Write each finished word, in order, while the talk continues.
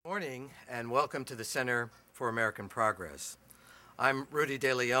morning and welcome to the Center for American Progress. I'm Rudy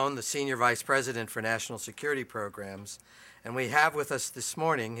De Leon, the Senior Vice President for National Security Programs, and we have with us this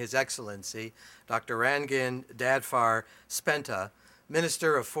morning His Excellency, Dr. Rangin Dadfar Spanta,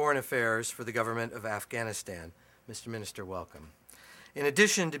 Minister of Foreign Affairs for the Government of Afghanistan. Mr. Minister, welcome. In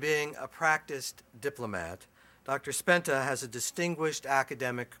addition to being a practiced diplomat, Dr. Spanta has a distinguished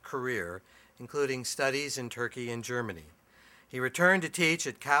academic career, including studies in Turkey and Germany. He returned to teach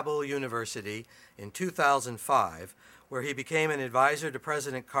at Kabul University in 2005, where he became an advisor to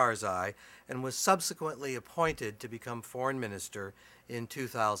President Karzai and was subsequently appointed to become foreign minister in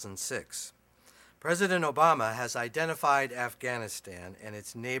 2006. President Obama has identified Afghanistan and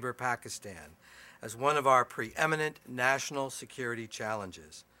its neighbor Pakistan as one of our preeminent national security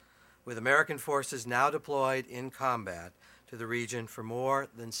challenges, with American forces now deployed in combat to the region for more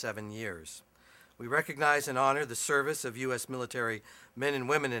than 7 years. We recognize and honor the service of U.S. military men and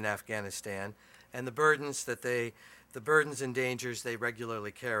women in Afghanistan and the burdens and dangers they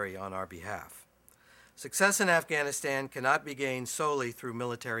regularly carry on our behalf. Success in Afghanistan cannot be gained solely through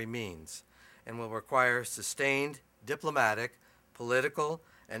military means and will require sustained diplomatic, political,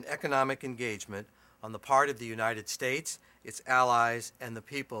 and economic engagement on the part of the United States, its allies, and the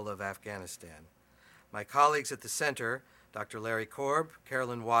people of Afghanistan. My colleagues at the Center, Dr. Larry Korb,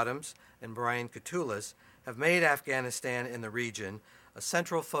 Carolyn Wadhams, and Brian Katulis, have made Afghanistan and the region a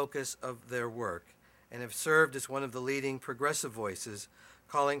central focus of their work and have served as one of the leading progressive voices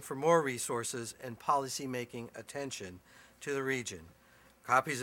calling for more resources and policy-making attention to the region. Copies